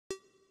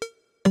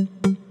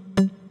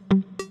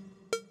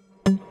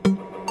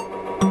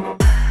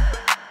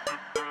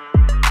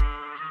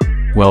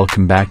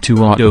Welcome back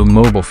to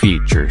Automobile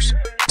Features.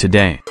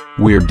 Today,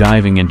 we're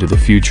diving into the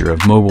future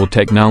of mobile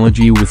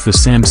technology with the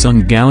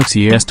Samsung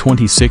Galaxy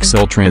S26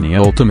 Ultra, the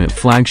ultimate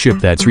flagship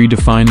that's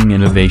redefining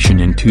innovation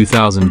in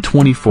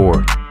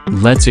 2024.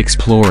 Let's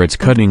explore its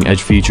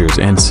cutting-edge features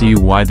and see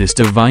why this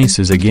device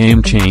is a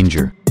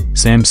game-changer.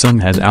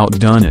 Samsung has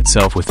outdone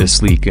itself with a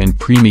sleek and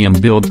premium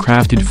build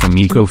crafted from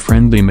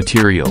eco-friendly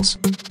materials.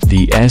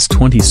 The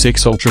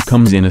S26 Ultra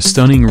comes in a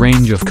stunning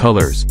range of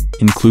colors,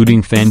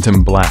 including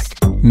Phantom Black,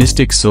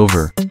 Mystic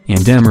Silver,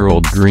 and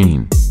Emerald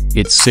Green.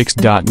 Its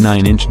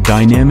 6.9-inch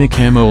Dynamic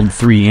AMOLED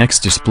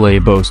 3X display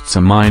boasts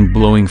a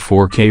mind-blowing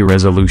 4K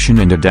resolution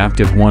and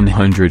adaptive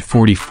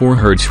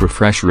 144Hz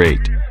refresh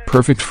rate,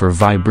 perfect for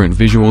vibrant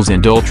visuals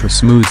and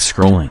ultra-smooth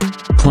scrolling.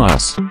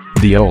 Plus,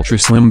 the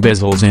ultra-slim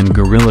bezels and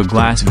Gorilla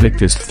Glass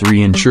Victus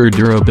 3 ensure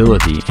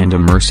durability and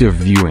immersive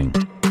viewing.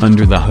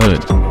 Under the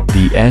hood,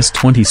 the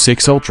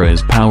S26 Ultra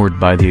is powered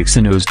by the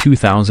Exynos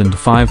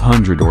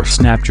 2500 or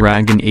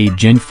Snapdragon 8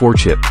 Gen 4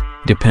 chip,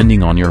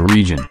 depending on your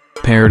region,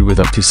 paired with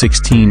up to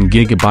 16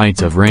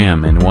 GB of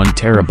RAM and 1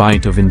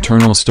 TB of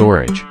internal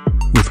storage.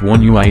 With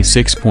One UI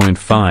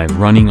 6.5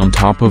 running on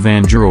top of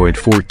Android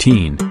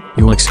 14,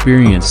 you'll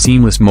experience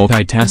seamless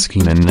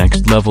multitasking and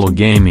next-level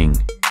gaming.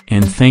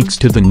 And thanks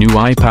to the new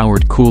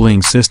AI-powered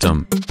cooling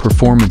system,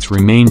 performance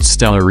remains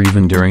stellar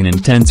even during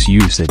intense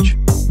usage.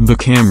 The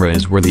camera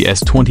is where the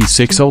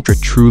S26 Ultra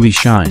truly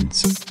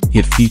shines.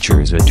 It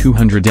features a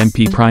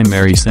 200MP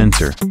primary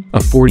sensor, a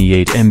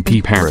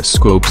 48MP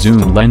periscope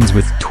zoom lens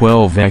with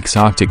 12x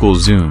optical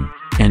zoom,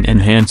 and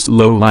enhanced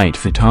low-light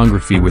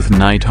photography with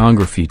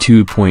Nightography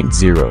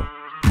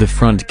 2.0. The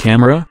front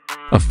camera?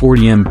 A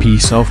 40MP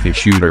selfie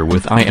shooter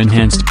with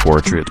eye-enhanced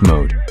portrait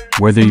mode.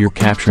 Whether you're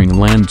capturing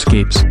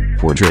landscapes,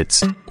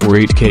 portraits, or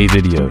 8K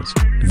videos,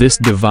 this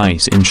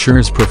device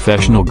ensures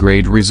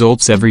professional-grade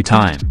results every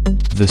time.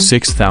 The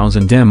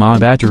 6000 mAh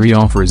battery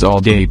offers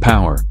all-day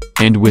power,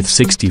 and with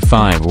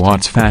 65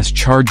 watts fast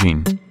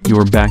charging,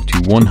 you're back to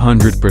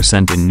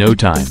 100% in no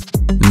time.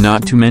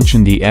 Not to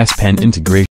mention the S Pen integration.